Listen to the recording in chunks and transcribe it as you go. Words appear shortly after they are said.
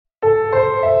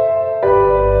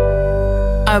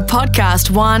A Podcast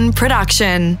One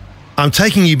production. I'm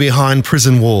taking you behind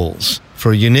prison walls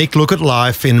for a unique look at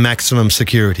life in maximum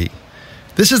security.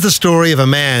 This is the story of a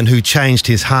man who changed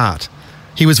his heart.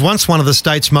 He was once one of the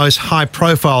state's most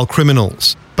high-profile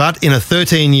criminals, but in a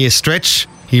 13-year stretch,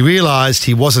 he realised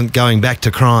he wasn't going back to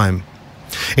crime.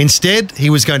 Instead, he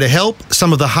was going to help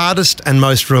some of the hardest and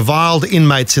most reviled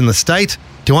inmates in the state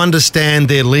to understand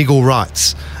their legal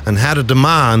rights and how to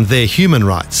demand their human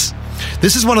rights.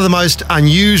 This is one of the most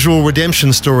unusual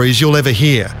redemption stories you'll ever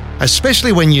hear,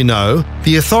 especially when you know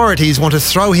the authorities want to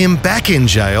throw him back in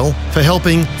jail for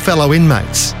helping fellow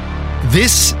inmates.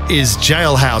 This is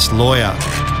Jailhouse Lawyer.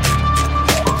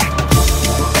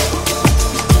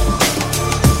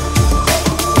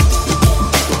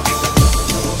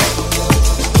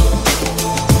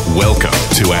 Welcome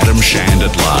to Adam Shand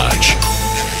at Large.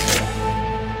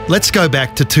 Let's go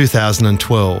back to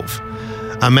 2012.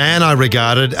 A man I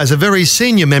regarded as a very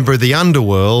senior member of the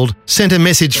underworld sent a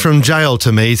message from jail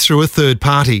to me through a third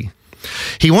party.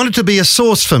 He wanted to be a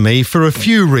source for me for a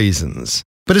few reasons,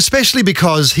 but especially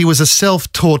because he was a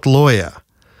self-taught lawyer.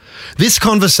 This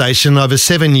conversation over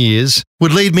 7 years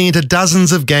would lead me into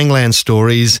dozens of gangland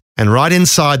stories and right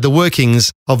inside the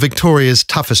workings of Victoria's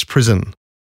toughest prison.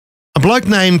 A bloke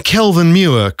named Kelvin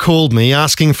Muir called me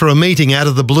asking for a meeting out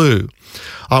of the blue.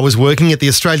 I was working at the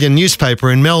Australian newspaper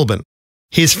in Melbourne.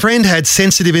 His friend had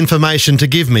sensitive information to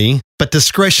give me, but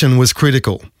discretion was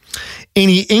critical.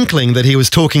 Any inkling that he was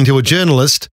talking to a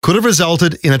journalist could have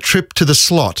resulted in a trip to the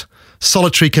slot,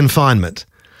 solitary confinement.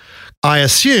 I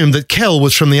assumed that Kel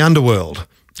was from the underworld.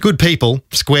 Good people,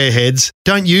 squareheads,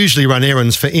 don't usually run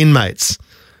errands for inmates.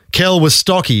 Kel was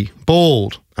stocky,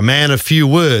 bald, a man of few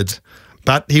words.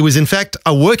 But he was in fact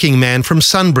a working man from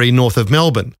Sunbury, north of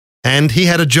Melbourne, and he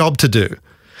had a job to do.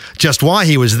 Just why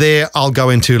he was there, I'll go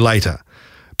into later.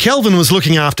 Kelvin was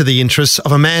looking after the interests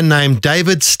of a man named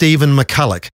David Stephen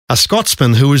McCulloch, a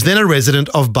Scotsman who was then a resident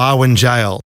of Barwon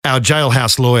Jail, our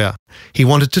jailhouse lawyer. He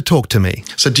wanted to talk to me.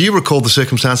 So do you recall the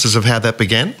circumstances of how that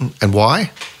began and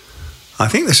why? I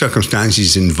think the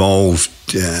circumstances involved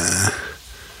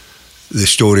the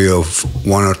story of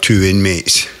one or two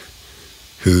inmates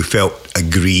who felt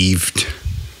aggrieved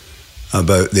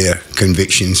about their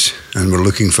convictions and were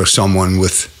looking for someone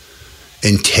with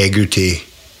integrity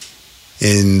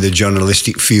in the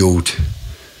journalistic field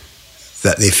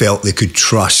that they felt they could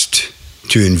trust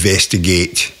to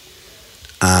investigate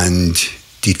and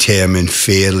determine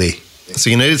fairly. So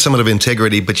you needed someone of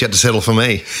integrity, but you had to settle for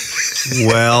me.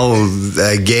 Well,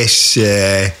 I guess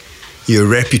your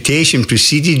reputation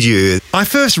preceded you. I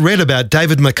first read about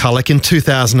David McCulloch in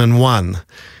 2001.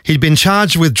 He'd been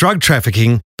charged with drug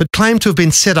trafficking, but claimed to have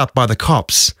been set up by the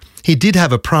cops. He did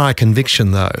have a prior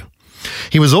conviction, though.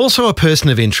 He was also a person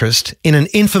of interest in an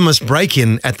infamous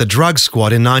break-in at the drug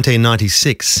squad in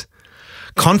 1996.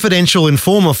 Confidential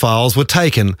informer files were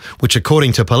taken, which,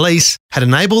 according to police, had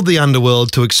enabled the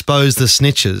underworld to expose the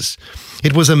snitches.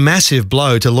 It was a massive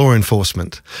blow to law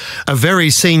enforcement. A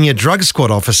very senior drug squad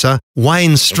officer,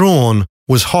 Wayne Strawn,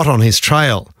 was hot on his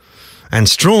trail, and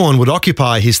Strawn would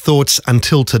occupy his thoughts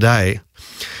until today.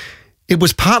 It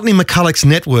was partly McCulloch's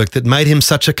network that made him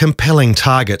such a compelling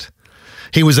target.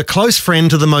 He was a close friend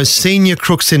to the most senior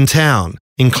crooks in town,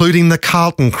 including the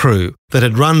Carlton crew that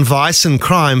had run vice and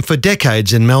crime for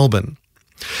decades in Melbourne.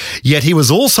 Yet he was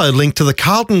also linked to the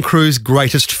Carlton crew's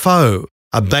greatest foe,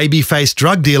 a baby-faced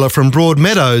drug dealer from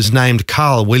Broadmeadows named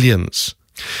Carl Williams.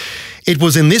 It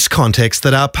was in this context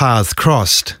that our paths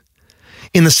crossed.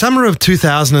 In the summer of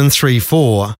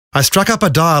 2003-04, I struck up a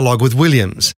dialogue with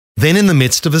Williams, then in the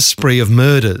midst of a spree of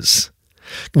murders.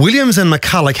 Williams and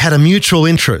McCulloch had a mutual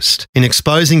interest in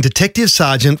exposing Detective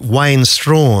Sergeant Wayne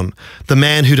Strawn, the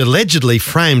man who'd allegedly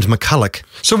framed McCulloch.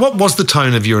 So what was the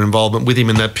tone of your involvement with him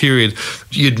in that period?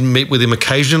 You'd meet with him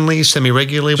occasionally,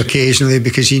 semi-regularly? Occasionally,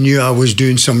 because he knew I was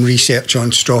doing some research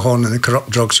on Strawhorn and the corrupt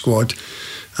drug squad.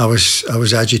 I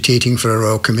was agitating for a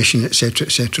Royal Commission, etc.,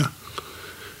 etc.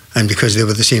 And because they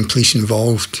were the same police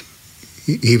involved,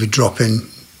 he would drop in,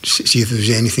 see if there was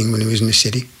anything when he was in the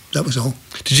city. That was all.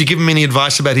 Did you give him any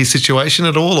advice about his situation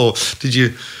at all, or did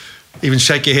you even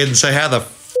shake your head and say, how the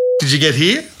did you get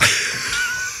here?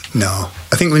 No.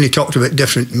 I think when he talked about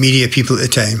different media people at the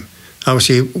time, I would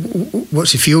say,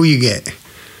 what's the feel you get?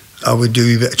 I would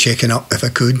do a bit of checking up if I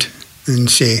could and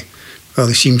say, well,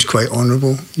 he seems quite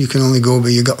honourable. You can only go by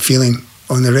your gut feeling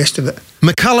on the rest of it.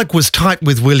 McCulloch was tight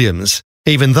with Williams,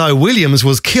 even though Williams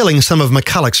was killing some of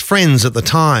McCulloch's friends at the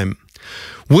time.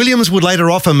 Williams would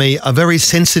later offer me a very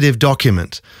sensitive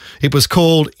document. It was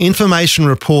called Information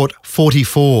Report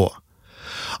 44.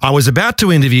 I was about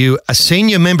to interview a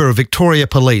senior member of Victoria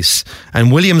Police,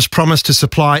 and Williams promised to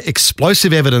supply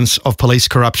explosive evidence of police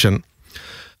corruption.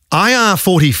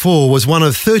 IR44 was one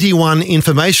of 31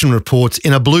 information reports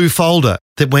in a blue folder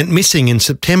that went missing in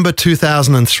September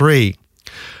 2003.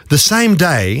 The same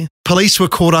day, police were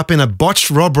caught up in a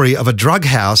botched robbery of a drug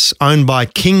house owned by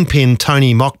Kingpin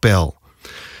Tony Mockbell.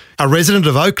 A resident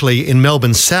of Oakley in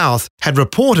Melbourne South had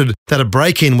reported that a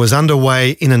break-in was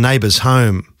underway in a neighbour's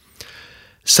home.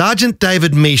 Sergeant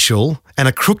David Michel and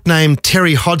a crook named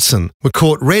Terry Hodson were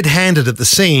caught red-handed at the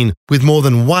scene with more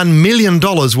than $1 million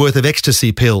worth of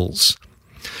ecstasy pills.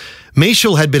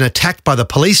 Michel had been attacked by the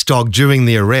police dog during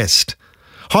the arrest.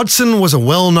 Hodson was a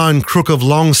well-known crook of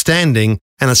long standing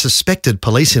and a suspected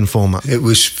police informer. It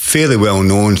was fairly well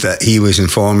known that he was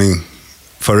informing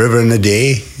forever and a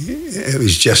day. It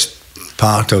was just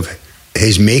part of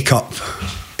his makeup,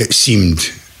 it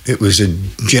seemed. It was a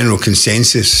general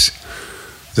consensus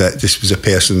that this was a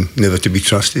person never to be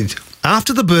trusted.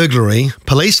 After the burglary,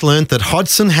 police learnt that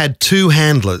Hodson had two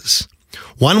handlers.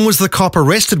 One was the cop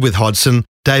arrested with Hodson,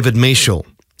 David Michel.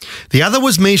 The other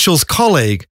was Michel's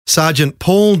colleague, Sergeant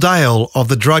Paul Dale of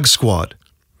the drug squad.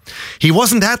 He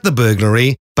wasn't at the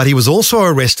burglary, but he was also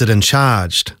arrested and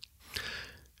charged.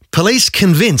 Police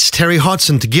convinced Terry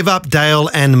Hodson to give up Dale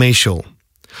and Michel.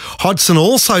 Hodson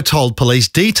also told police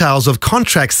details of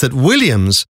contracts that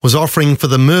Williams was offering for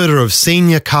the murder of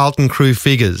senior Carlton crew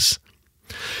figures.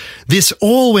 This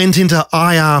all went into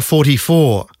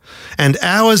IR44, and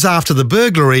hours after the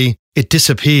burglary, it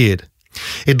disappeared.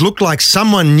 It looked like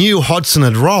someone knew Hodson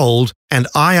had rolled, and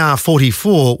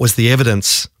IR44 was the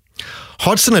evidence.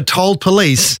 Hodson had told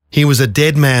police he was a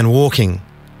dead man walking.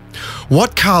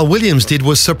 What Carl Williams did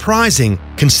was surprising,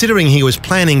 considering he was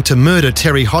planning to murder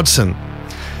Terry Hodson.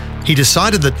 He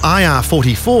decided that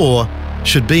IR44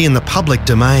 should be in the public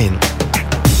domain.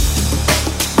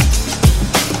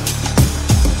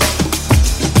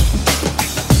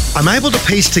 I'm able to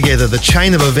piece together the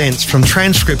chain of events from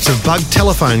transcripts of bugged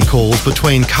telephone calls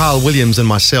between Carl Williams and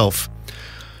myself.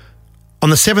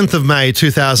 On the 7th of May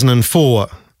 2004,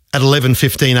 at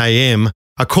 11:15am,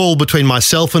 a call between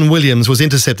myself and Williams was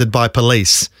intercepted by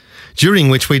police, during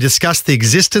which we discussed the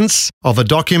existence of a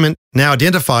document now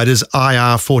identified as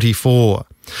IR44.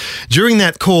 During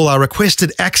that call, I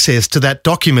requested access to that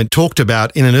document talked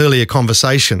about in an earlier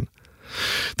conversation.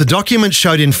 The document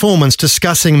showed informants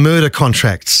discussing murder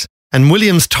contracts, and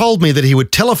Williams told me that he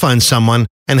would telephone someone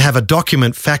and have a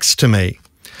document faxed to me.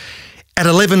 At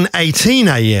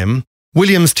 11:18am,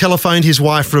 Williams telephoned his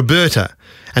wife Roberta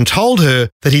and told her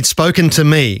that he'd spoken to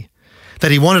me,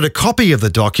 that he wanted a copy of the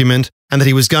document and that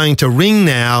he was going to ring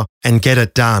now and get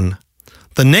it done.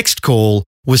 The next call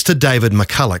was to David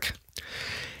McCulloch.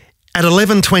 At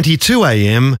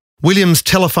 11:22am, Williams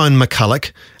telephoned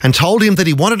McCulloch and told him that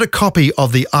he wanted a copy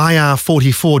of the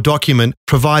IR44 document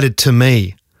provided to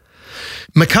me.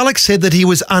 McCulloch said that he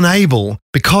was unable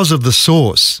because of the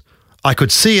source. I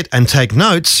could see it and take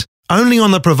notes, only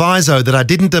on the proviso that I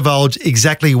didn't divulge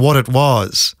exactly what it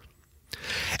was.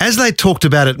 As they talked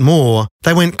about it more,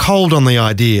 they went cold on the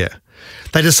idea.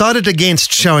 They decided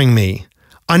against showing me.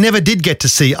 I never did get to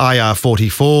see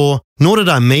IR44, nor did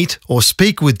I meet or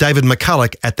speak with David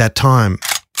McCulloch at that time.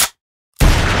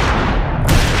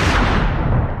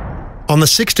 On the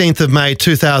 16th of May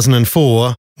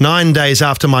 2004, 9 days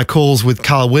after my calls with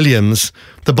Carl Williams,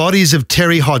 the bodies of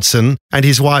Terry Hodson and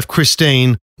his wife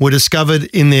Christine were discovered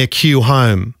in their Kew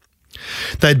home.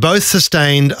 They'd both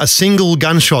sustained a single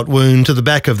gunshot wound to the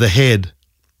back of the head.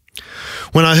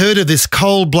 When I heard of this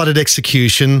cold-blooded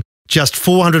execution, just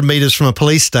 400 metres from a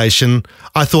police station,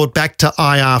 I thought back to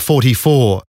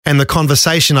IR44 and the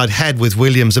conversation I'd had with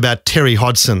Williams about Terry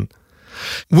Hodson.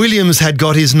 Williams had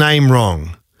got his name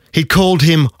wrong. He'd called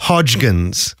him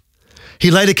Hodgkins. He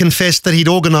later confessed that he'd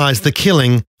organised the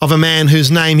killing of a man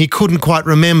whose name he couldn't quite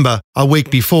remember a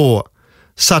week before.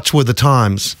 Such were the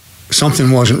times.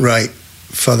 Something wasn't right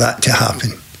for that to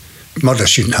happen. Murder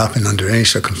shouldn't happen under any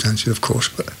circumstances, of course,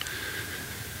 but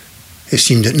it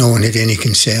seemed that no one had any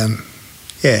concern.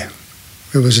 Yeah,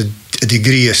 there was a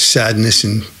degree of sadness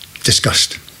and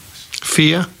disgust.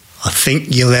 Fear? I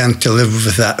think you learn to live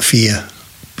with that fear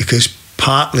because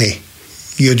partly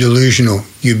you're delusional.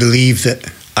 You believe that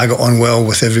I got on well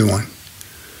with everyone.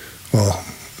 Well,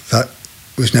 that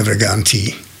was never a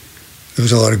guarantee. There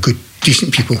was a lot of good,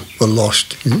 decent people were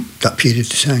lost in that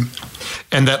period of time.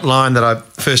 And that line that I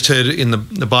first heard in the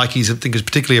bikies I think is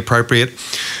particularly appropriate,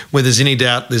 where there's any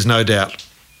doubt, there's no doubt.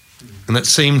 And that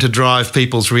seemed to drive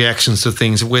people's reactions to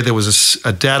things. Where there was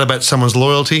a doubt about someone's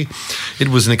loyalty, it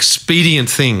was an expedient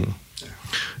thing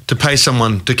to pay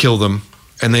someone to kill them.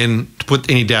 and then to put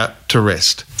any doubt to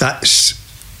rest. That's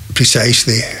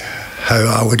precisely how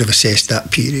I would have assessed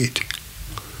that period.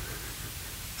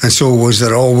 And so was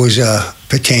there always a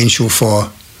potential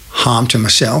for harm to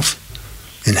myself?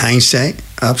 In hindsight,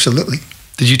 absolutely.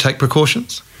 Did you take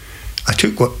precautions? I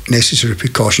took what necessary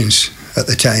precautions at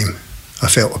the time I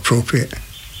felt appropriate.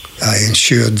 I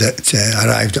ensured that I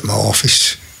arrived at my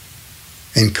office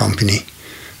in company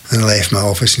and left my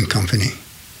office in company.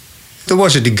 There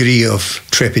was a degree of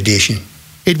trepidation.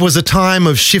 It was a time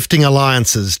of shifting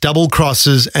alliances, double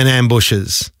crosses and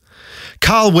ambushes.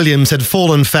 Carl Williams had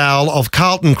fallen foul of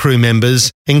Carlton crew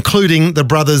members, including the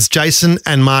brothers Jason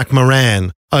and Mark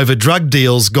Moran, over drug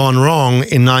deals gone wrong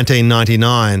in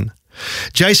 1999.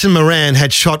 Jason Moran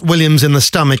had shot Williams in the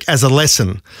stomach as a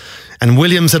lesson, and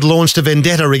Williams had launched a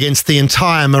vendetta against the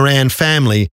entire Moran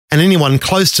family and anyone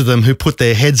close to them who put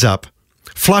their heads up.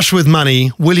 Flush with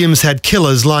money, Williams had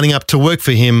killers lining up to work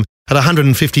for him at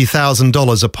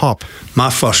 $150,000 a pop. My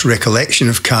first recollection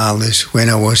of Carl is when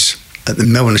I was at the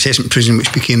Melbourne Assessment Prison,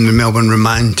 which became the Melbourne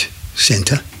Remand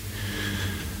Centre,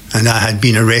 and I had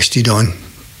been arrested on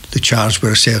the charge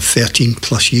where I served 13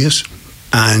 plus years,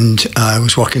 and I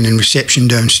was working in reception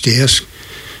downstairs,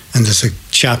 and there's a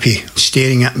chappie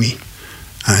staring at me,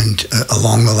 and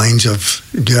along the lines of,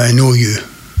 "Do I know you?"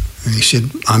 And he said,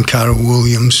 "I'm Carl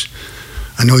Williams.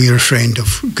 I know you're a friend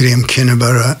of Graham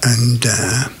Kinniburgh and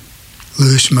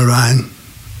Lewis Moran,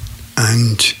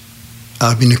 and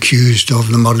I've been accused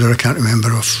of the murder." I can't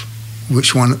remember of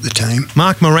which one at the time.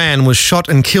 Mark Moran was shot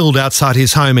and killed outside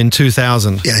his home in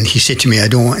 2000. Yeah, and he said to me, "I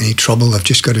don't want any trouble. I've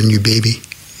just got a new baby,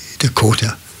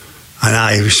 Dakota." And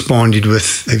I responded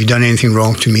with, "Have you done anything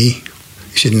wrong to me?"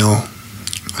 He said, "No."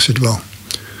 I said, "Well,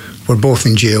 we're both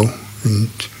in jail, and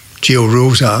jail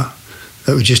rules are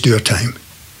that we just do our time.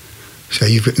 So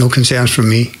you've got no concerns from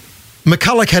me."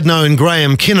 McCulloch had known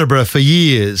Graham Kinniburgh for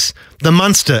years. The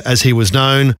Munster, as he was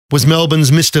known, was Melbourne's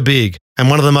Mr. Big and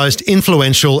one of the most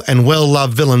influential and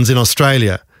well-loved villains in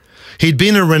Australia. He'd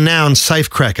been a renowned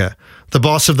safecracker, the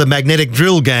boss of the magnetic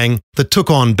drill gang that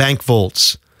took on bank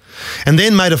vaults, and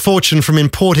then made a fortune from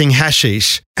importing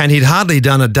hashish, and he'd hardly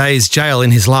done a day's jail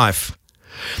in his life.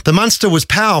 The Munster was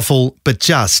powerful but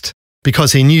just,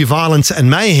 because he knew violence and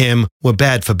mayhem were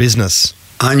bad for business.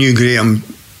 I knew Graham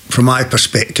from my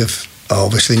perspective. I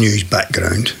obviously knew his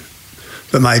background,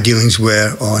 but my dealings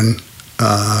were on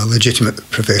a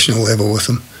legitimate professional level with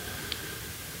him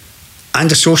and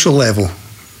a social level,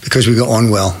 because we got on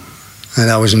well,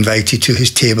 and I was invited to his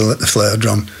table at the Flower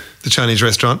Drum. The Chinese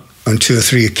restaurant? On 2 or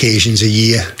 3 occasions a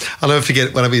year. I'll never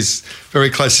forget, one of his very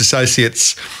close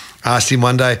associates asked him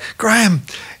one day, "Graham,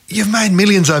 you've made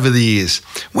millions over the years.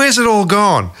 Where's it all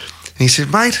gone?" And he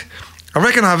said, "Mate, I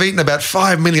reckon I've eaten about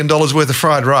 $5 million worth of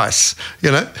fried rice,"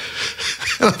 you know?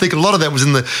 And I think a lot of that was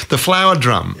in the Flower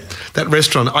Drum, that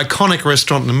restaurant, iconic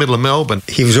restaurant in the middle of Melbourne.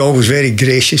 He was always very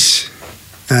gracious,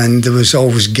 and there was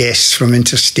always guests from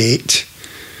interstate.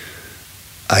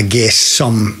 I guess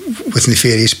some with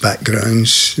nefarious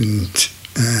backgrounds,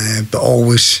 but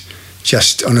always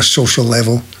just on a social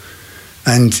level.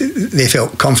 And they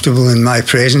felt comfortable in my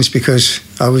presence because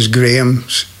I was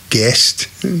Graham's guest,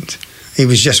 and he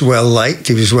was just well liked.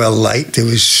 He was well liked. There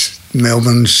was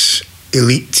Melbourne's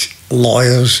elite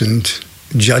lawyers and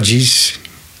judges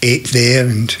ate there,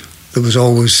 and there was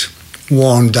always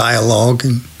warm dialogue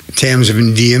and terms of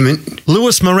endearment.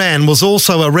 Lewis Moran was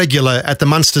also a regular at the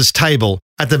Munster's table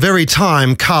at the very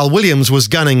time Carl Williams was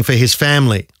gunning for his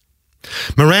family.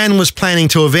 Moran was planning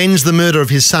to avenge the murder of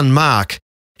his son Mark.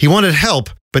 He wanted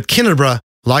help, but Kinniburgh,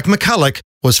 like McCulloch,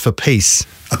 was for peace.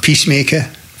 A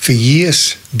peacemaker for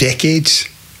years, decades,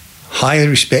 highly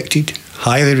respected,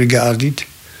 highly regarded,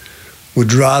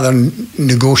 would rather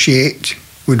negotiate,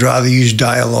 would rather use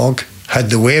dialogue, had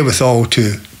the wherewithal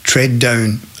to tread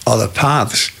down other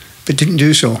paths, but didn't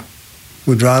do so.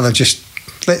 Would rather just,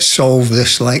 let's solve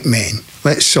this like men.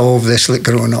 Let's solve this like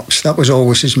grown-ups. That was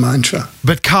always his mantra.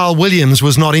 But Carl Williams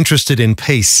was not interested in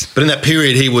peace. But in that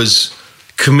period, he was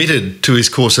committed to his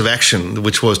course of action,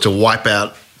 which was to wipe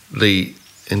out the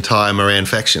entire Moran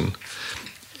faction.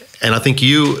 And I think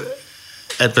you,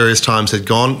 at various times, had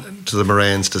gone to the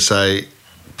Morans to say,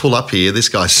 "Pull up here, this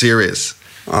guy's serious."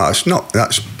 It's not.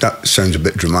 That sounds a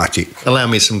bit dramatic. Allow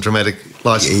me some dramatic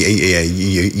license. Yeah,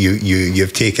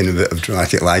 you've taken a bit of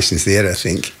dramatic license there, I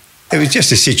think. It was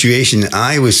just a situation.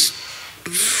 I was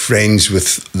friends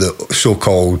with the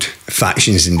so-called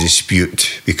factions in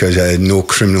dispute because I had no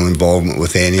criminal involvement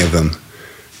with any of them.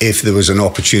 If there was an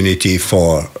opportunity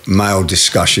for mild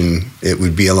discussion, it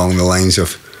would be along the lines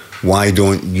of, why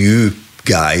don't you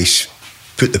guys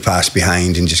put the past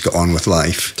behind and just get on with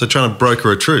life? So trying to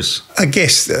broker a truce? I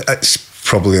guess that's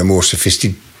probably a more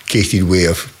sophisticated way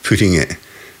of putting it.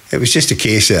 It was just a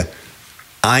case of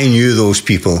I knew those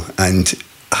people and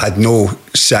had no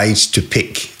sides to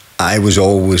pick. I was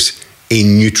always a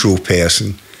neutral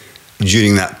person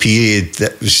during that period.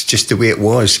 That was just the way it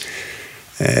was.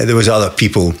 There was other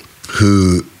people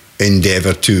who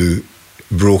endeavoured to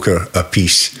broker a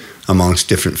peace amongst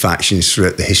different factions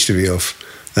throughout the history of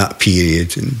that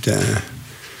period, and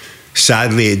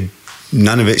sadly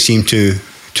none of it seemed to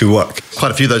work.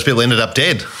 Quite a few of those people ended up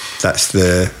dead. That's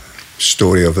the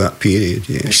story of that period,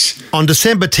 yes. On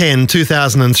December 10,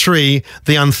 2003,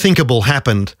 the unthinkable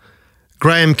happened.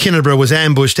 Graham Kinniburgh was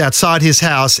ambushed outside his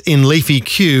house in Leafy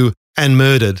Kew and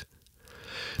murdered.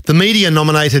 The media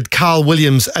nominated Carl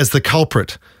Williams as the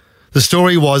culprit. The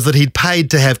story was that he'd paid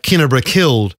to have Kinniburgh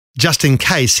killed, just in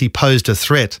case he posed a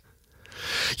threat.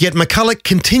 Yet McCulloch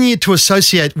continued to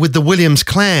associate with the Williams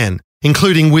clan,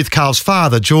 including with Carl's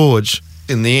father, George.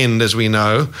 In the end, as we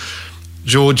know,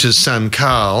 George's son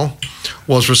Carl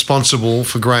was responsible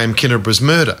for Graham Kinniburgh's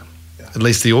murder, at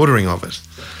least the ordering of it.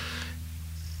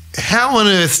 How on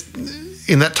earth,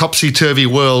 in that topsy-turvy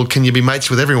world, can you be mates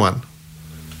with everyone?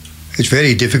 It's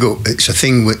very difficult. It's a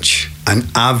thing which an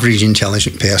average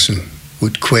intelligent person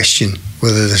would question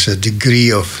whether there's a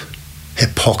degree of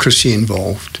hypocrisy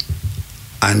involved.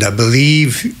 And I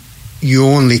believe you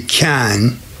only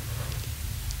can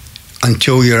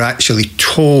until you're actually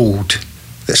told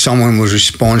that someone was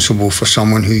responsible for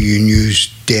someone who you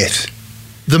knew's death.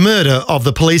 The murder of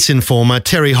the police informer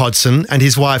Terry Hodson and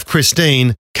his wife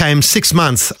Christine came 6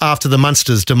 months after the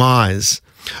Munsters' demise.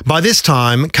 By this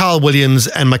time, Carl Williams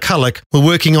and McCulloch were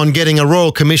working on getting a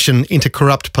royal commission into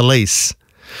corrupt police.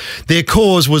 Their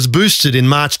cause was boosted in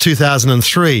March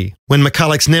 2003 when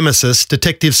McCulloch's nemesis,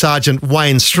 Detective Sergeant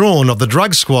Wayne Strawn of the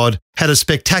Drug Squad, had a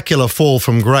spectacular fall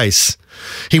from grace.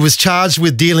 He was charged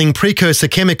with dealing precursor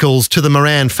chemicals to the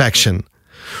Moran faction.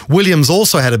 Williams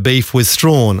also had a beef with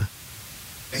Strawn.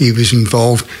 He was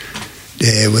involved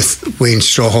with Wayne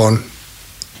Strawhorn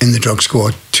in the Drug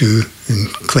Squad too, and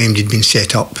claimed he'd been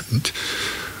set up. And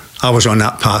I was on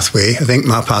that pathway. I think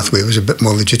my pathway was a bit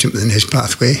more legitimate than his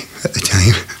pathway at the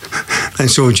time. And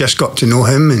so just got to know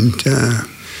him, and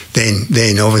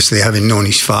then obviously having known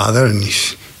his father, and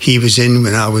he was in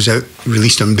when I was out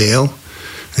released on bail,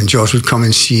 and George would come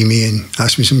and see me and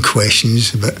ask me some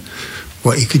questions about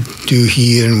what he could do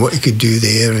here and what he could do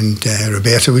there, and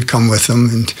Roberta would come with him,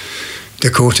 and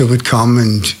Dakota would come,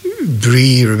 and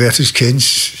Bree, Roberta's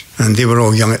kids, and they were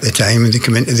all young at the time, and they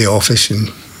come into the office,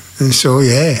 and so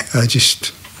yeah, I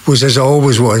just was as I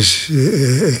always was.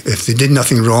 If they did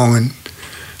nothing wrong and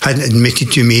hadn't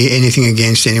admitted to me anything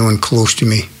against anyone close to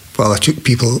me, well, I took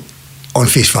people on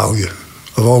face value.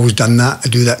 I've always done that. I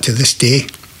do that to this day.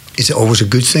 Is it always a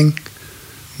good thing?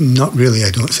 Not really, I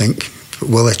don't think. But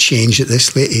will it change at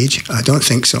this late age? I don't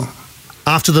think so.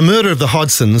 After the murder of the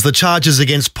Hodsons, the charges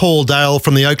against Paul Dale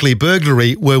from the Oakley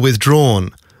burglary were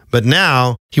withdrawn. But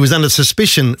now he was under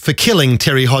suspicion for killing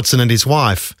Terry Hodson and his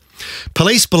wife.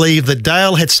 Police believe that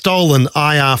Dale had stolen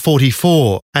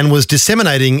IR-44 and was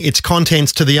disseminating its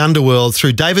contents to the underworld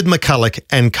through David McCulloch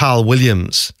and Carl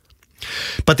Williams.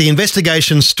 But the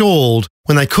investigation stalled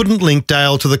when they couldn't link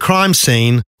Dale to the crime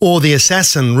scene or the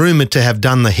assassin rumoured to have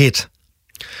done the hit.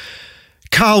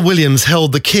 Carl Williams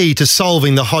held the key to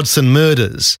solving the Hodson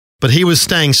murders, but he was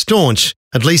staying staunch,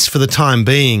 at least for the time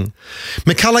being.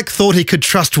 McCulloch thought he could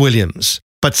trust Williams,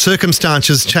 but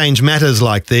circumstances change matters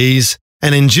like these,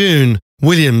 and in June,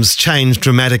 Williams changed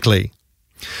dramatically.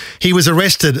 He was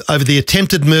arrested over the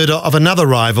attempted murder of another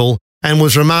rival and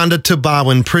was remanded to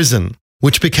Barwon Prison,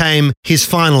 which became his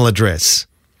final address.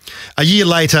 A year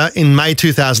later, in May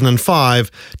 2005,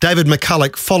 David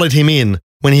McCulloch followed him in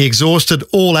when he exhausted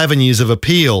all avenues of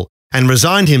appeal and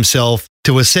resigned himself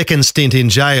to a second stint in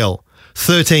jail,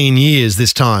 13 years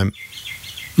this time.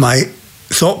 My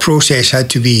thought process had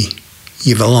to be,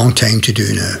 you've a long time to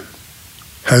do now.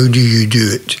 How do you do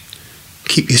it?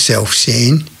 Keep yourself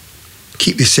sane,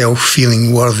 keep yourself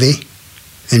feeling worthy,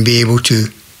 and be able to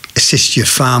assist your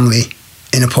family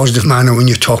in a positive manner when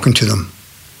you're talking to them.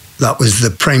 That was the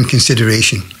prime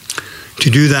consideration. To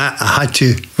do that, I had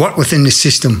to work within the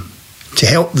system to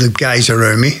help the guys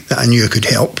around me that I knew I could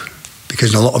help,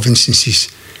 because in a lot of instances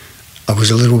I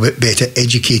was a little bit better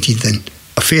educated than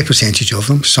a fair percentage of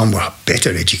them. Some were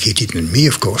better educated than me,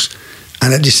 of course.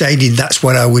 And I decided that's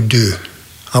what I would do.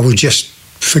 I would just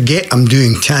forget I'm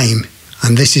doing time,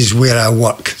 and this is where I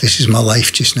work. This is my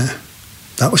life just now.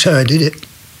 That was how I did it,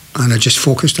 and I just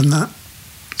focused on that.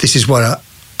 This is what I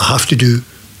have to do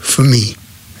for me.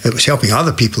 It was helping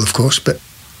other people, of course, but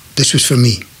this was for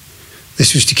me.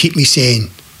 This was to keep me sane.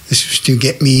 This was to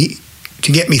get me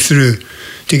to get me through,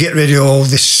 to get rid of all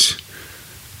this,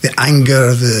 the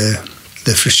anger,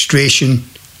 the frustration,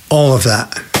 all of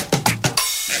that.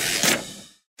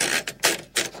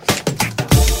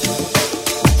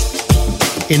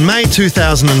 In May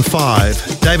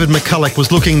 2005, David McCulloch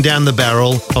was looking down the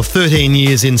barrel of 13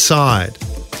 years inside.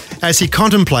 As he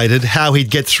contemplated how he'd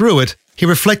get through it, he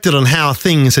reflected on how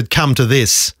things had come to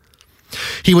this.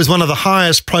 He was one of the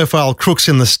highest profile crooks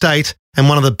in the state and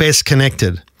one of the best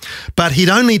connected. But he'd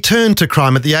only turned to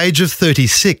crime at the age of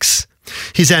 36.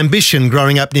 His ambition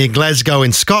growing up near Glasgow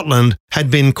in Scotland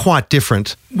had been quite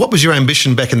different. What was your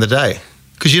ambition back in the day?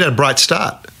 Because you had a bright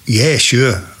start. Yeah,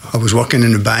 sure. I was working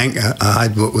in a bank. I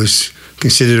had what was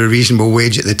considered a reasonable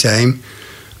wage at the time.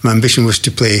 My ambition was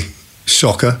to play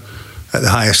soccer at the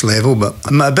highest level,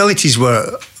 but my abilities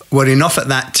were enough at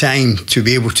that time to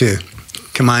be able to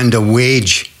command a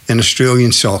wage in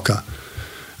Australian soccer.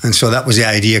 And so that was the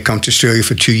idea. Come to Australia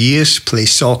for 2 years, play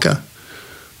soccer.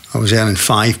 I was earning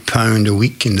 £5 a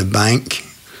week in the bank.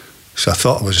 So I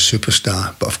thought I was a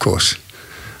superstar, but of course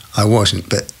I wasn't.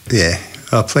 But yeah,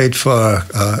 I played for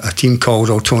a team called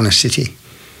Altona City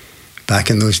back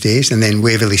in those days, and then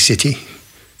Waverley City.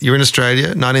 You're in Australia,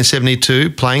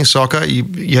 1972, playing soccer.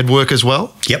 You had work as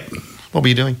well? Yep. What were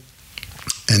you doing?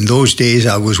 In those days,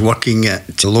 I was working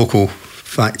at a local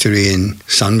factory in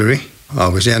Sunbury. I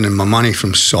was earning my money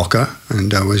from soccer,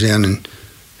 and I was earning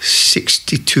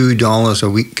 $62 a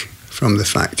week from the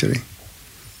factory.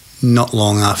 Not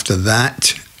long after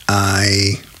that,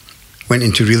 I went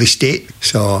into real estate.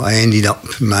 So I ended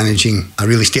up managing a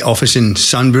real estate office in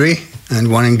Sunbury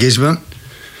and one in Gisborne,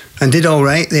 and did all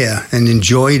right there and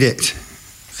enjoyed it.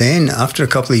 Then, after a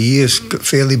couple of years, got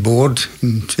fairly bored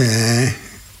and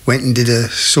went and did a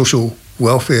social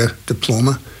welfare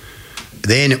diploma.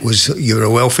 Then it was, you're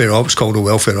a welfare officer, called a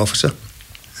welfare officer,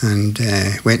 and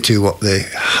went to what they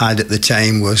had at the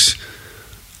time was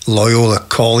Loyola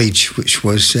College, which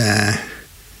was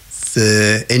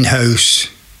the in-house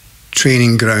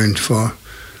training ground for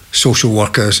social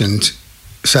workers and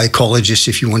psychologists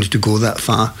if you wanted to go that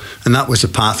far. And that was a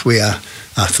pathway I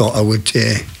thought I would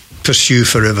pursue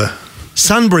forever.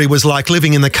 Sunbury was like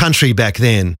living in the country back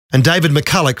then, and David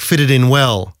McCulloch fitted in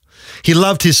well. He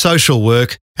loved his social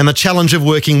work and the challenge of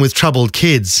working with troubled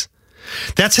kids.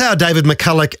 That's how David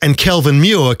McCulloch and Kelvin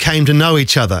Muir came to know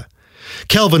each other.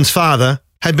 Kelvin's father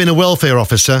had been a welfare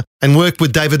officer and worked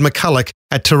with David McCulloch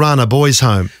at Tirana Boys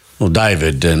Home. Well,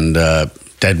 David and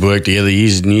Dad worked together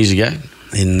years and years ago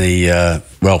in the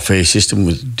welfare system,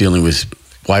 with dealing with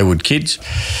wayward kids.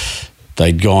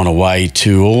 They'd gone away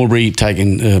to Albury,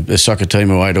 taken a soccer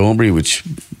team away to Albury, which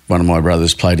one of my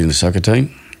brothers played in the soccer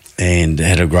team, and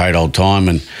had a great old time.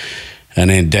 And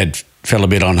then Dad fell a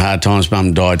bit on hard times.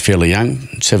 Mum died fairly young,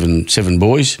 seven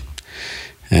boys,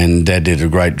 and Dad did a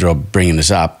great job bringing us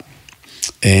up.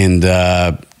 And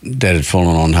Dad had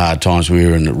fallen on hard times. We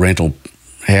were in a rental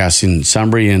house in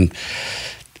Sunbury and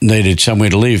needed somewhere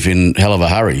to live in hell of a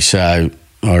hurry. So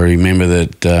I remember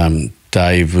that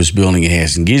Dave was building a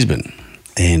house in Gisborne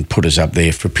and put us up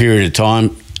there for a period of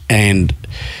time, and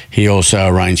he also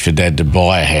arranged for Dad to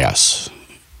buy a house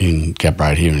in Gap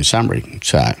Road here in Sunbury.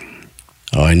 So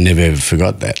I never ever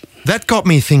forgot that. That got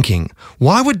me thinking,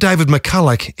 why would David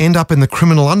McCulloch end up in the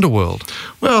criminal underworld?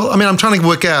 Well, I mean, I'm trying to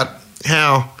work out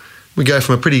how we go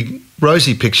from a pretty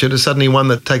rosy picture to suddenly one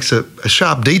that takes a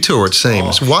sharp detour, it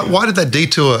seems. Why did that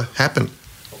detour happen?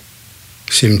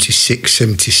 76,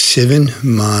 77,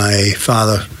 my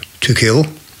father took ill.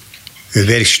 A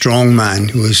very strong man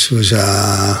who was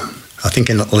I think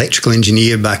an electrical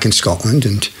engineer back in Scotland,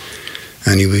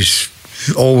 and he was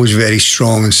always very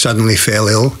strong and suddenly fell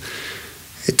ill.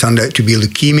 It turned out to be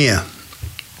leukemia.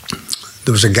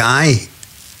 There was a guy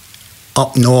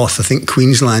up north, I think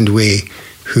Queensland way,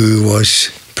 who was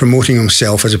promoting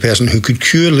himself as a person who could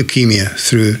cure leukemia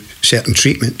through certain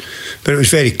treatment, but it was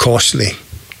very costly.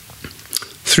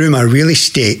 Through my real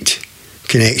estate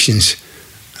connections,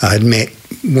 I had met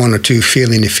one or two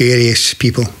fairly nefarious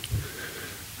people,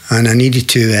 and I needed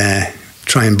to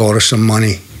try and borrow some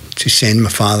money to send my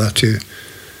father to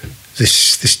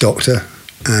this doctor,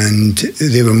 and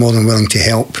they were more than willing to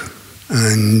help.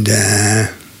 And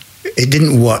it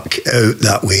didn't work out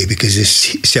that way because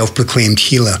this self-proclaimed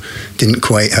healer didn't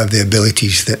quite have the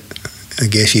abilities that I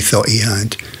guess he thought he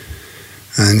had.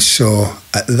 And so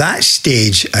at that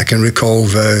stage, I can recall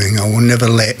vowing I will never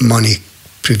let money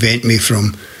prevent me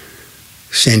from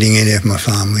sending any of my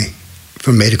family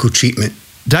for medical treatment.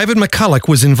 David McCulloch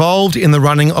was involved in the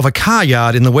running of a car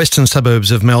yard in the western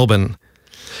suburbs of Melbourne.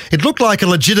 It looked like a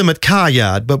legitimate car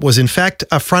yard, but was in fact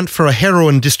a front for a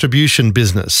heroin distribution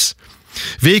business.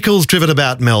 Vehicles driven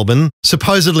about Melbourne,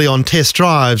 supposedly on test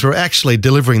drives, were actually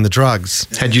delivering the drugs.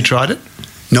 Had you tried it?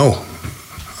 No,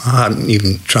 I hadn't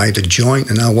even tried a joint,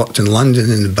 and I worked in London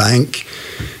in the bank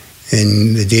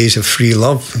in the days of free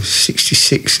love,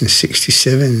 66 and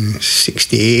 67 and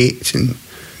 68, and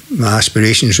my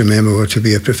aspirations, remember, were to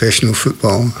be a professional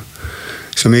footballer.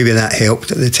 So maybe that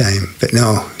helped at the time, but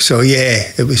no. So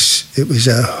yeah, it was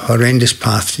a horrendous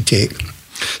path to take.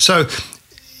 So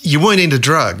you weren't into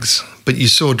drugs, but you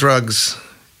saw drugs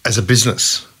as a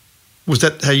business. Was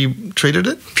that how you treated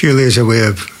it? Purely as a way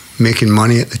of making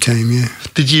money at the time, yeah.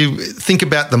 Did you think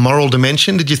about the moral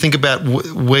dimension? Did you think about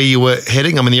where you were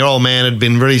heading? I mean, your old man had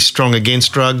been really strong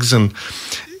against drugs, and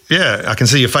yeah, I can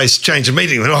see your face change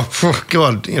immediately. Oh,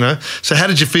 God, you know. So how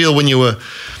did you feel when you were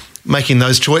making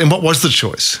those choices? And what was the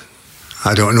choice?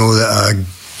 I don't know that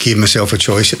I gave myself a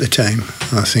choice at the time.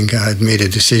 I think I had made a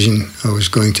decision. I was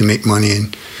going to make money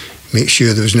and make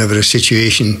sure there was never a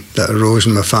situation that arose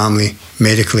in my family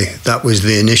medically. That was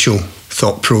the initial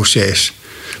thought process.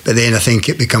 But then I think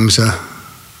it becomes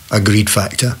a greed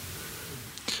factor.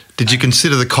 Did you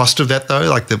consider the cost of that, though?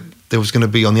 Like there was going to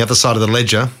be, on the other side of the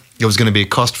ledger, there was going to be a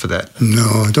cost for that?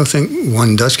 No, I don't think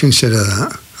one does consider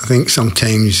that. I think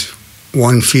sometimes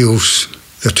one feels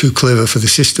they're too clever for the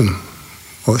system.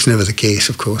 Well, it's never the case,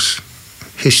 of course.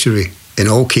 History, in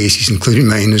all cases, including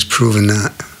mine, has proven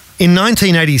that. In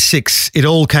 1986, it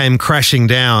all came crashing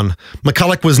down.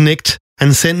 McCulloch was nicked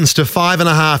and sentenced to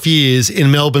 5.5 years in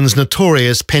Melbourne's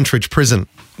notorious Pentridge prison.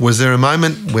 Was there a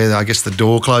moment where, I guess, the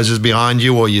door closes behind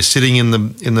you, or you're sitting in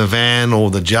the van,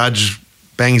 or the judge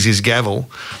bangs his gavel,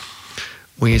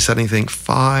 where you suddenly think,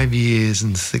 5 years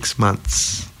and 6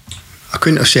 months? I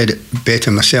couldn't have said it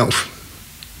better myself.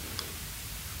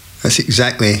 That's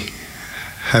exactly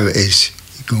how it is.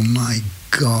 You go, my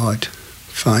God,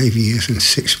 5 years and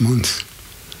 6 months.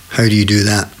 How do you do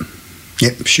that?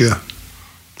 Yep, sure.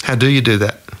 How do you do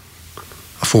that?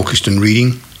 I focused on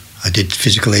reading. I did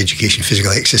physical education,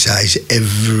 physical exercise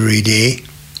every day.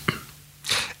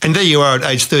 And there you are at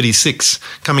age 36,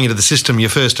 coming into the system,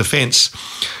 your first offence.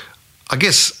 I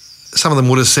guess some of them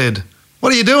would have said,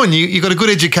 what are you doing? You got a good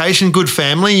education, good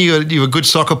family, you're a good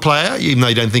soccer player, even though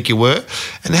you don't think you were.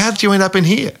 And how did you end up in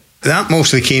here? That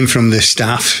mostly came from the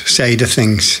staff side of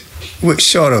things, which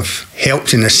sort of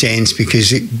helped in a sense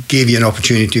because it gave you an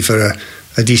opportunity for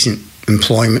a decent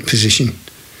employment position.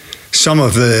 Some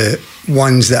of the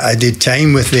ones that I did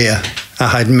time with there, I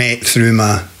had met through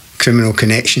my criminal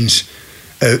connections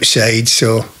outside,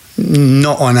 so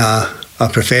not on a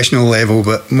professional level,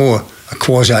 but more a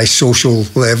quasi-social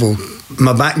level.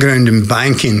 My background in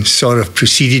banking sort of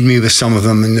preceded me with some of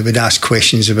them, and they would ask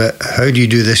questions about how do you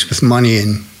do this with money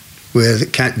and where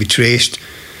it can't be traced,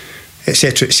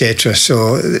 etc., etc.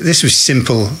 So this was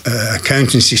simple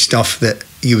accountancy stuff that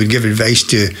you would give advice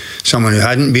to someone who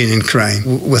hadn't been in crime,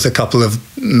 with a couple of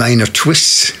minor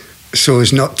twists so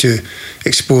as not to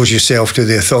expose yourself to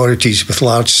the authorities with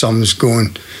large sums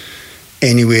going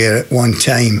anywhere at one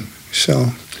time. So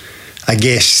I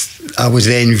guess I was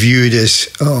then viewed as,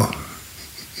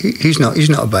 he's not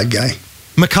a bad guy.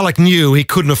 McCulloch knew he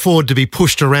couldn't afford to be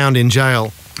pushed around in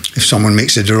jail. If someone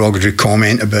makes a derogatory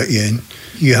comment about you,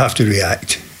 you have to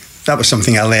react. That was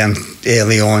something I learned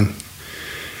early on.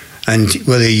 And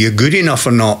whether you're good enough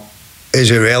or not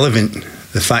is irrelevant.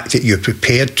 The fact that you're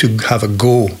prepared to have a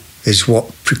go is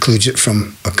what precludes it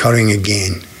from occurring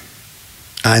again.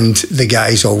 And the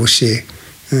guys always say,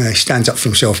 he stands up for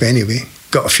himself anyway.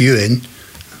 Got a few in.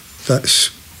 That's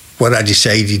what I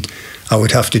decided I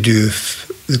would have to do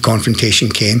if the confrontation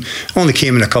came. Only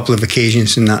came on a couple of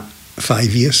occasions in that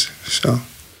 5 years. So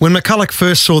when McCulloch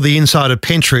first saw the inside of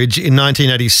Pentridge in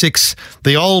 1986,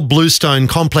 the old Bluestone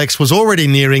complex was already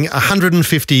nearing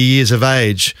 150 years of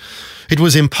age. It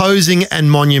was imposing and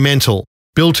monumental,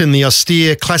 built in the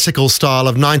austere classical style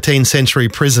of 19th century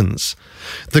prisons.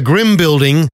 The grim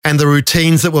building and the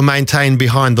routines that were maintained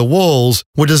behind the walls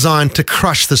were designed to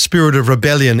crush the spirit of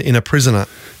rebellion in a prisoner.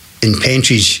 In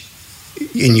Pentridge,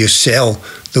 in your cell,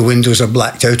 the windows are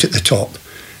blacked out at the top.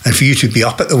 And for you to be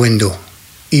up at the window,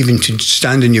 even to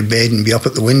stand in your bed and be up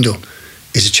at the window,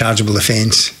 is a chargeable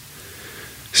offence.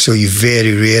 So you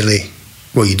very rarely,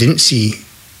 you didn't see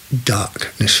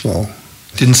darkness fall.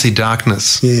 Didn't see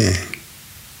darkness? Yeah.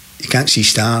 You can't see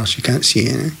stars, you can't see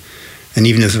anything. And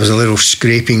even if there was a little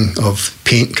scraping of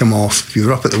paint come off, if you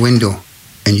were up at the window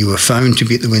and you were found to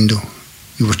be at the window,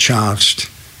 you were charged.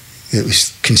 It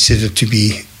was considered to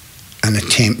be an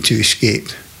attempt to escape.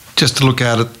 Just to look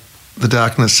out at the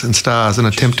darkness and stars and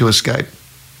attempt to escape.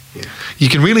 Yeah. You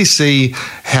can really see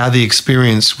how the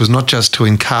experience was not just to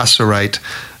incarcerate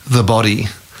the body,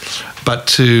 but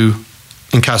to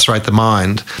incarcerate the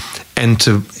mind and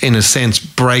to, in a sense,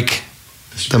 break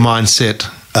the mindset.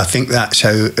 I think that's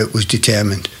how it was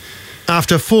determined.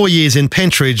 After 4 years in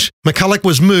Pentridge, McCulloch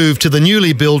was moved to the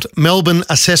newly built Melbourne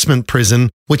Assessment Prison,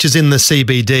 which is in the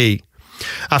CBD.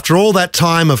 After all that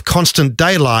time of constant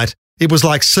daylight, it was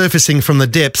like surfacing from the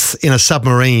depths in a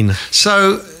submarine.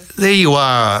 So there you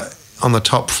are on the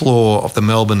top floor of the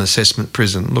Melbourne Assessment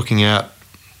Prison, looking out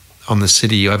on the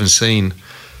city you haven't seen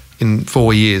in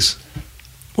 4 years.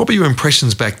 What were your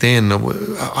impressions back then?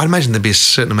 I'd imagine there'd be a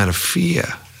certain amount of fear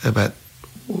about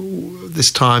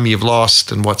this time you've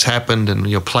lost and what's happened and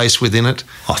your place within it.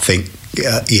 I think,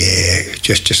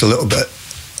 just a little bit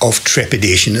of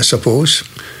trepidation, I suppose.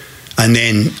 And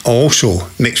then also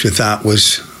mixed with that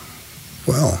was,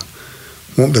 well,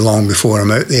 won't be long before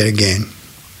I'm out there again.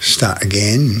 Start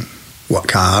again,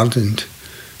 work hard and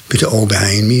put it all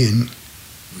behind me. And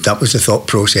that was the thought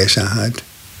process I had.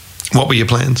 What were your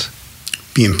plans?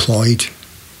 Be employed,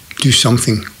 do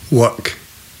something, work,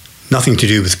 nothing to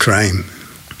do with crime.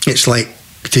 It's like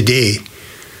today,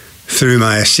 through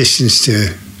my assistance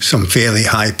to some fairly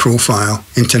high-profile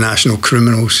international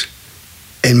criminals,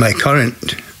 in my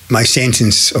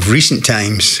sentence of recent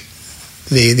times,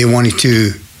 they wanted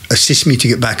to assist me to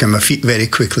get back on my feet very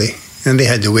quickly, and they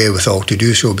had the wherewithal to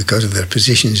do so because of their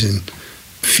positions in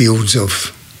fields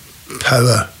of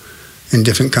power in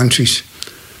different countries.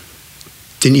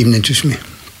 Didn't even interest me.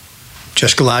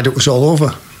 Just glad it was all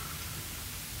over.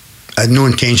 I had no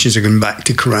intentions of going back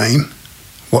to crime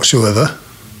whatsoever.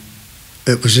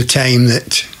 It was a time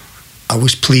that I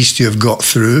was pleased to have got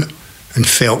through and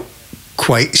felt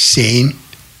quite sane.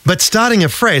 But starting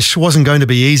afresh wasn't going to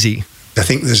be easy. I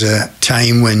think there's a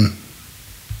time when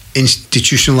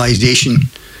institutionalisation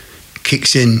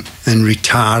kicks in and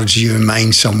retards your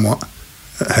mind somewhat.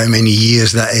 How many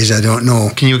years that is, I don't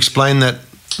know. Can you explain that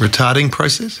retarding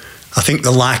process? I think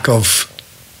the lack of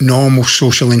normal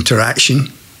social interaction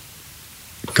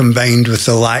combined with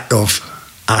the lack of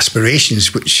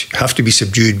aspirations, which have to be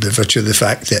subdued by virtue of the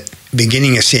fact that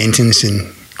beginning a sentence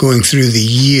and going through the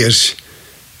years,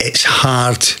 it's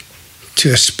hard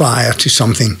to aspire to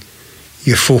something.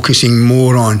 You're focusing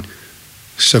more on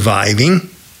surviving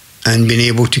and being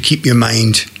able to keep your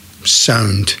mind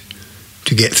sound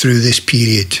to get through this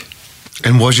period.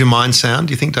 And was your mind sound,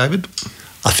 do you think, David?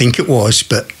 I think it was,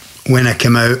 but when I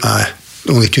came out, I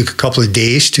only took a couple of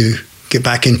days to get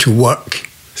back into work,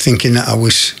 thinking that I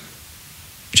was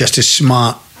just as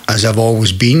smart as I've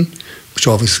always been, which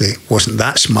obviously wasn't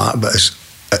that smart, but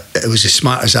it was as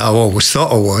smart as I've always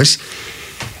thought I was.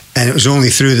 And it was only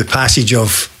through the passage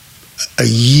of a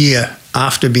year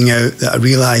after being out that I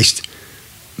realised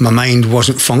my mind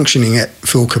wasn't functioning at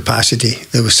full capacity.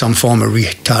 There was some form of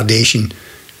retardation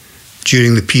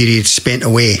during the period spent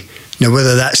away. Now,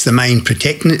 whether that's the mind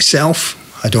protecting itself,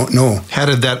 I don't know. How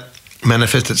did that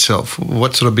manifest itself?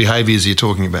 What sort of behaviours are you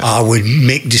talking about? I would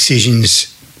make decisions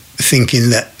thinking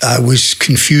that I was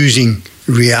confusing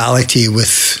reality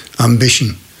with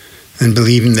ambition and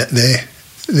believing that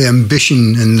the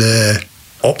ambition and the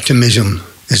optimism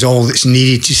is all that's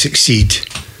needed to succeed,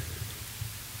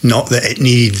 not that it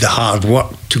needed the hard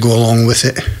work to go along with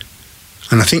it.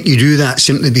 And I think you do that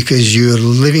simply because you're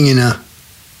living in a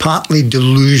partly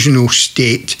delusional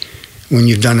state when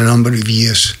you've done a number of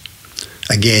years.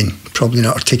 Again, probably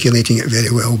not articulating it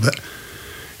very well, but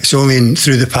it's only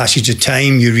through the passage of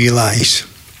time you realise.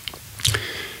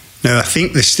 Now, I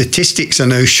think the statistics are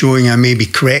now showing I may be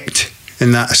correct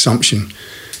in that assumption,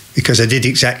 because I did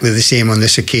exactly the same on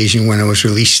this occasion when I was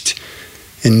released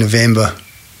in November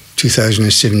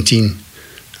 2017.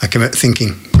 I came out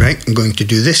thinking, right, I'm going to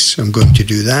do this, I'm going to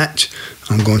do that,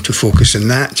 I'm going to focus on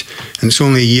that. And it's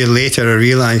only a year later I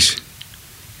realise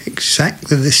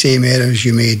exactly the same errors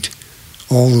you made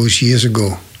all those years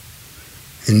ago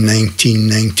in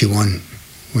 1991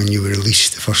 when you were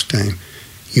released the first time,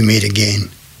 you made again.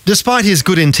 Despite his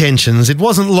good intentions, it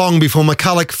wasn't long before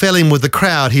McCulloch fell in with the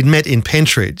crowd he'd met in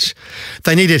Pentridge.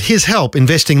 They needed his help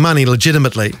investing money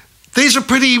legitimately. These are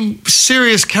pretty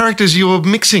serious characters you were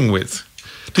mixing with.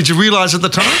 Did you realise at the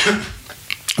time?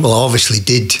 Well, I obviously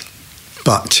did.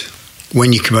 But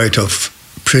when you come out of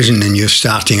prison and you're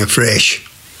starting afresh,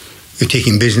 you're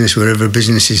taking business wherever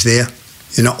business is there.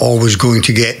 You're not always going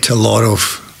to get a lot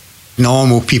of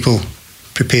normal people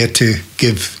prepared to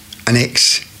give an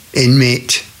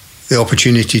ex-inmate the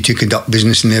opportunity to conduct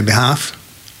business on their behalf.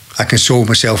 I consoled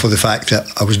myself with the fact that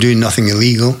I was doing nothing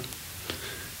illegal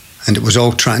and it was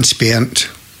all transparent,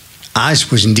 as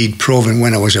was indeed proven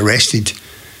when I was arrested.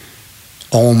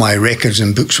 All my records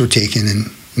and books were taken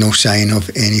and no sign of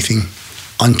anything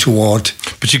untoward.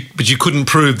 But you couldn't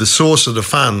prove the source of the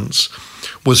funds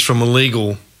was from a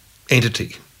legal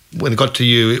entity. When it got to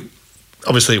you,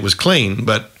 obviously it was clean,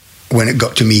 but... When it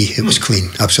got to me, it was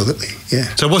clean, absolutely,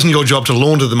 yeah. So it wasn't your job to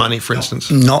launder the money, for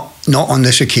instance? Not on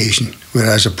this occasion,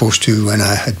 whereas opposed to when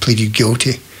I had pleaded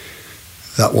guilty.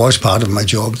 That was part of my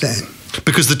job then.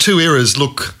 Because the two eras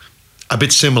look a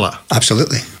bit similar.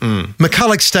 Absolutely.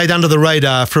 McCulloch stayed under the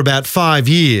radar for about 5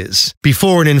 years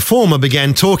before an informer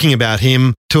began talking about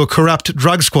him to a corrupt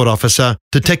drug squad officer,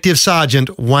 Detective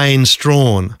Sergeant Wayne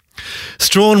Strawn.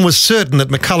 Strawn was certain that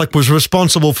McCulloch was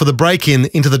responsible for the break-in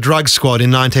into the drug squad in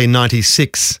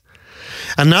 1996.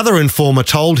 Another informer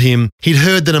told him he'd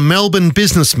heard that a Melbourne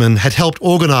businessman had helped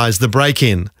organise the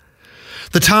break-in.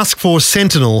 The Task Force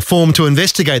Sentinel, formed to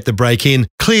investigate the break-in,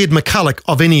 cleared McCulloch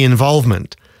of any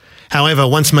involvement. However,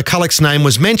 once McCulloch's name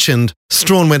was mentioned,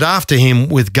 Strawn went after him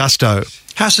with gusto.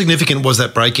 How significant was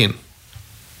that break-in?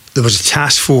 There was a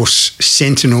Task Force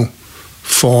Sentinel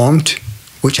formed,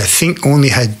 which I think only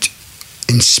had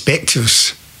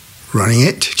inspectors running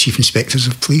it, chief inspectors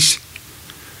of police.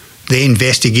 They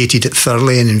investigated it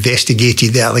thoroughly and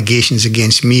investigated the allegations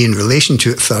against me in relation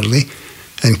to it thoroughly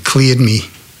and cleared me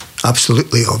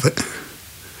absolutely of it.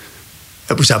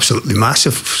 It was absolutely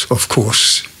massive, of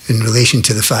course, in relation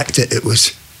to the fact that it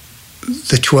was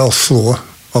the 12th floor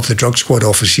of the drug squad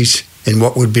offices in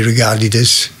what would be regarded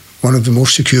as one of the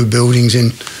most secure buildings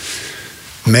in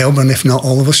Melbourne, if not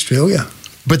all of Australia.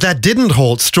 But that didn't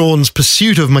halt Strawn's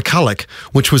pursuit of McCulloch,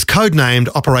 which was codenamed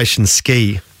Operation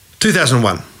Ski.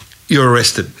 2001, you're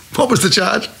arrested. What was the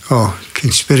charge?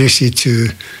 Conspiracy to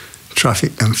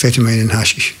traffic amphetamine and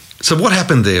hashish. So what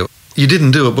happened there? You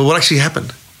didn't do it, but what actually happened?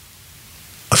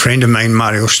 A friend of mine,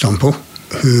 Mario Stumpo,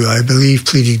 who I believe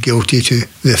pleaded guilty to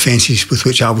the offences with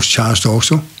which I was charged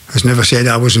also, has never said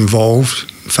I was involved.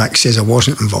 In fact, says I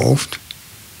wasn't involved.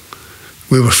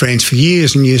 We were friends for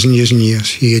years and years and years and years.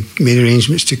 He had made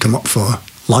arrangements to come up for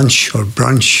lunch or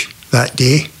brunch that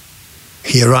day.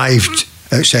 He arrived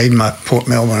outside my Port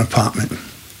Melbourne apartment.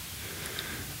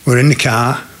 We're in the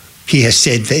car. He has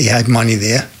said that he had money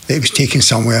there, that it was taken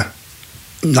somewhere.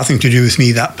 Nothing to do with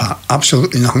me, that part.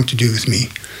 Absolutely nothing to do with me.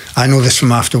 I know this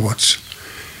from afterwards.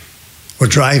 We're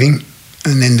driving,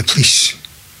 and then the police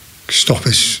stop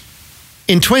us.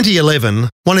 In 2011,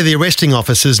 one of the arresting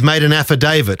officers made an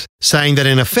affidavit saying that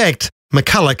in effect,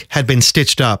 McCulloch had been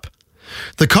stitched up.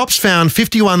 The cops found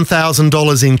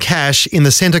 $51,000 in cash in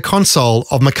the centre console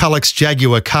of McCulloch's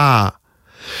Jaguar car.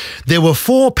 There were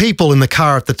 4 people in the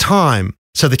car at the time,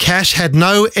 so the cash had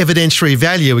no evidentiary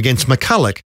value against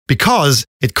McCulloch because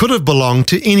it could have belonged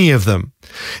to any of them,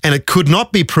 and it could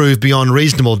not be proved beyond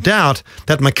reasonable doubt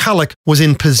that McCulloch was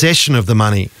in possession of the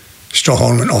money. Straw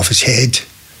horn went off his head.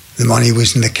 The money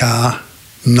was in the car,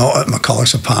 not at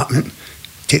McCulloch's apartment.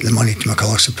 Take the money to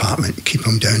McCulloch's apartment, keep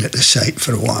him down at the site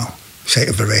for a while, site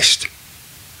of arrest.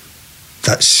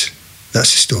 That's the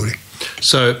story.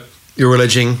 So you're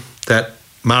alleging that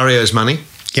Mario's money,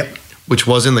 Yep. which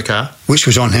was in the car, Which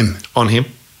was on him.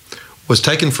 was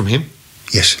taken from him,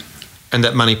 Yes, and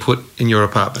that money put in your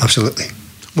apartment? absolutely.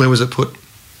 Where was it put?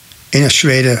 In a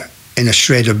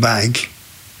shredder bag,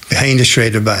 behind a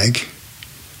shredder bag.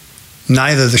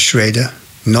 Neither the shredder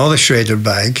nor the shredder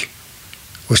bag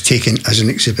was taken as an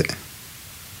exhibit.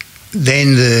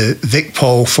 Then the Vic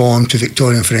Paul form to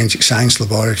Victorian Forensic Science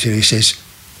Laboratory says,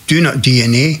 do not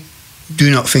DNA,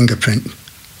 do not fingerprint,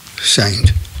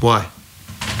 signed. Why?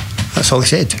 That's all they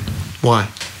said. Why?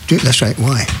 That's right,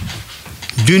 why?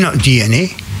 Do not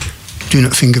DNA, do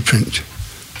not fingerprint.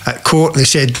 At court they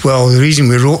said, well, the reason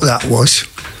we wrote that was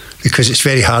because it's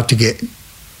very hard to get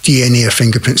DNA or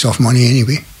fingerprints off money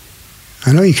anyway.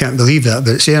 I know you can't believe that,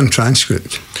 but it's there in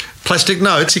transcript. Plastic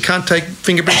notes, you can't take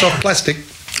fingerprints off plastic.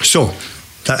 So,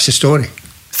 that's the story.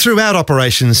 Throughout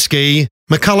Operation Ski,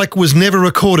 McCulloch was never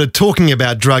recorded talking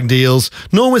about drug deals,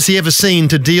 nor was he ever seen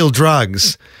to deal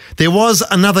drugs. There was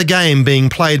another game being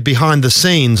played behind the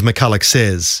scenes, McCulloch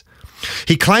says.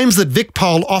 He claims that Vic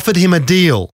Pol offered him a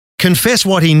deal, confess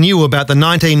what he knew about the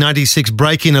 1996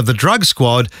 break-in of the drug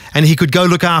squad, and he could go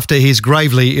look after his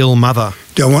gravely ill mother.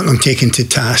 Do I want them taken to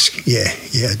task? Yeah,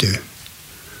 I do.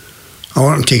 I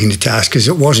want them taken to task because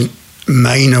it wasn't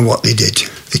minor what they did.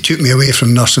 They took me away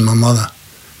from nursing my mother.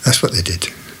 That's what they did.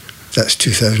 That's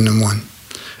 2001.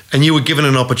 And you were given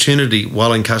an opportunity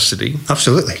while in custody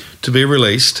Absolutely. to be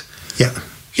released Yeah.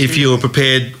 if you were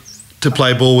prepared to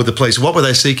play ball with the police. What were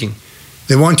they seeking?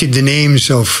 They wanted the names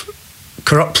of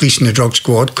corrupt police in the drug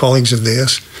squad, colleagues of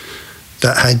theirs,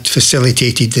 that had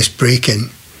facilitated this break-in,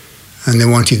 and they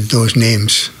wanted those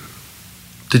names.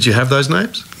 Did you have those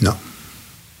names? No.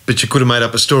 But you could have made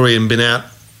up a story and been out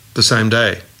the same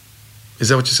day. Is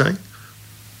that what you're saying?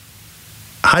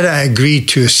 had I agreed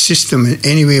to assist them in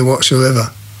any way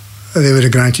whatsoever, they would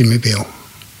have granted me bail.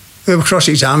 They were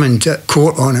cross-examined at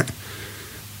court on it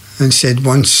and said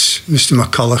once Mr.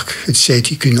 McCulloch had said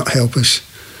he could not help us,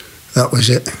 that was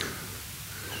it.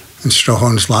 And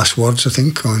Strahorn's last words, I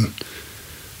think, on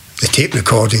the tape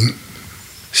recording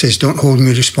says, "Don't hold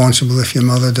me responsible if your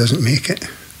mother doesn't make it."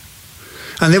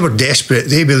 And they were desperate.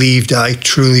 They believed I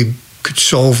truly could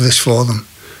solve this for them,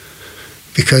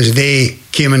 because they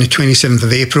came on the 27th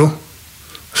of April,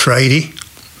 Friday.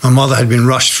 My mother had been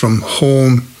rushed from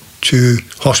home to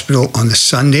hospital on the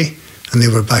Sunday, and they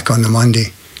were back on the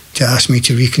Monday to ask me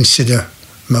to reconsider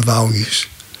my values.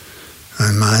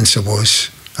 And my answer was,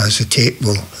 as the tape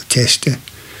will attest to,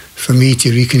 for me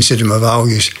to reconsider my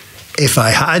values, if I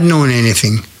had known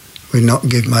anything, would not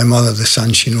give my mother the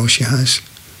son she knows she has.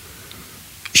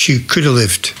 She could have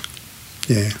lived,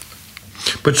 yeah.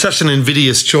 But such an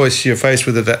invidious choice you're faced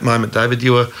with at that moment, David.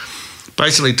 You were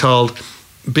basically told,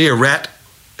 be a rat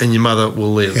and your mother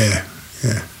will live. Yeah,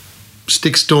 yeah.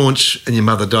 Stick staunch and your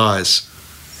mother dies.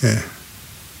 Yeah,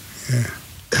 yeah.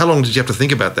 How long did you have to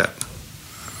think about that?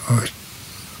 Oh,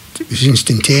 it was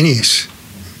instantaneous.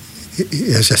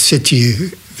 As I said to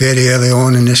you very early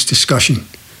on in this discussion,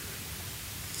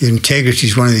 your integrity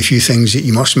is one of the few things that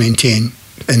you must maintain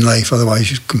in life,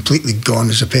 otherwise you're completely gone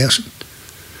as a person.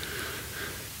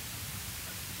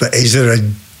 But is there a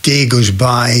day goes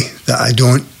by that I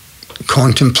don't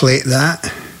contemplate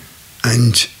that?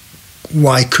 And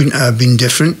why couldn't I have been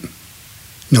different?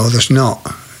 No, there's not.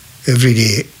 Every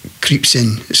day it creeps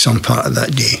in some part of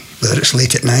that day, whether it's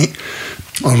late at night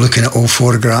or looking at old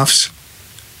photographs.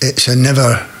 It's a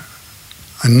never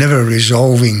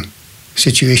resolving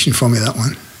situation for me, that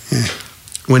one. Yeah.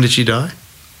 When did she die?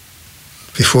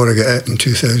 Before I got out in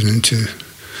 2002.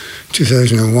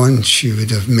 2001, she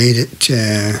would have made it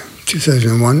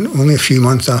 2001, only a few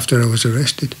months after I was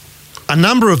arrested. A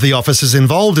number of the officers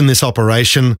involved in this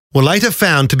operation were later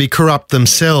found to be corrupt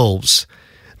themselves.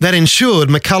 That ensured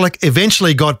McCulloch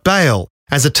eventually got bail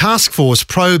as a task force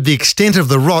probed the extent of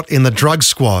the rot in the drug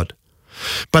squad.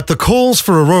 But the calls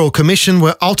for a royal commission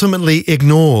were ultimately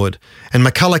ignored, and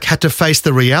McCulloch had to face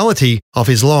the reality of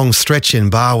his long stretch in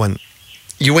Barwon.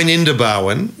 You went into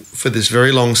Barwon for this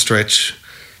very long stretch,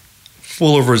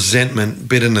 full of resentment,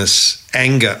 bitterness,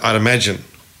 anger, I'd imagine.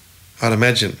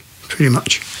 Pretty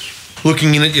much.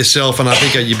 Looking in at yourself, and I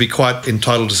think you'd be quite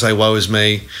entitled to say, woe is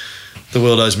me, the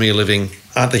world owes me a living,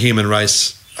 aren't the human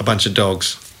race a bunch of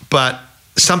dogs? But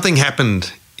something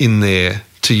happened in there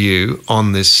to you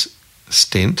on this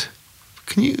stint.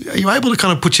 Are you able to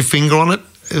kind of put your finger on it?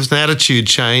 It was an attitude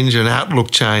change, an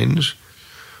outlook change.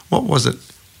 What was it?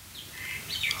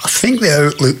 I think the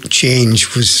outlook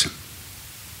change was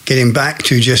getting back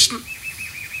to just,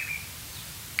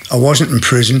 I wasn't in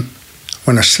prison.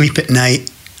 When I sleep at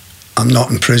night, I'm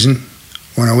not in prison.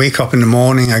 When I wake up in the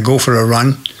morning, I go for a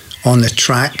run on the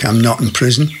track, I'm not in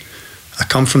prison. I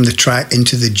come from the track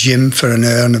into the gym for an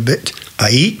hour and a bit. I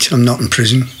eat, I'm not in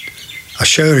prison. I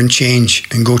shower and change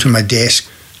and go to my desk,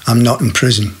 I'm not in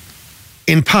prison.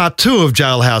 In part 2 of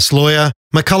Jailhouse Lawyer,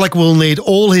 McCulloch will need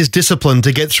all his discipline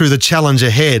to get through the challenge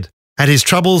ahead, and his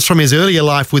troubles from his earlier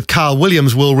life with Carl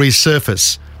Williams will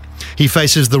resurface. He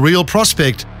faces the real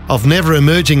prospect of never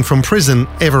emerging from prison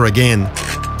ever again.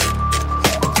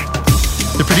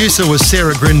 The producer was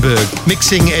Sarah Grinberg,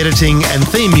 mixing, editing and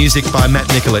theme music by Matt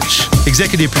Nikolic,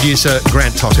 executive producer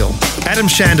Grant Tottill. Adam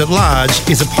Shand at Large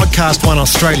is a Podcast One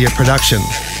Australia production.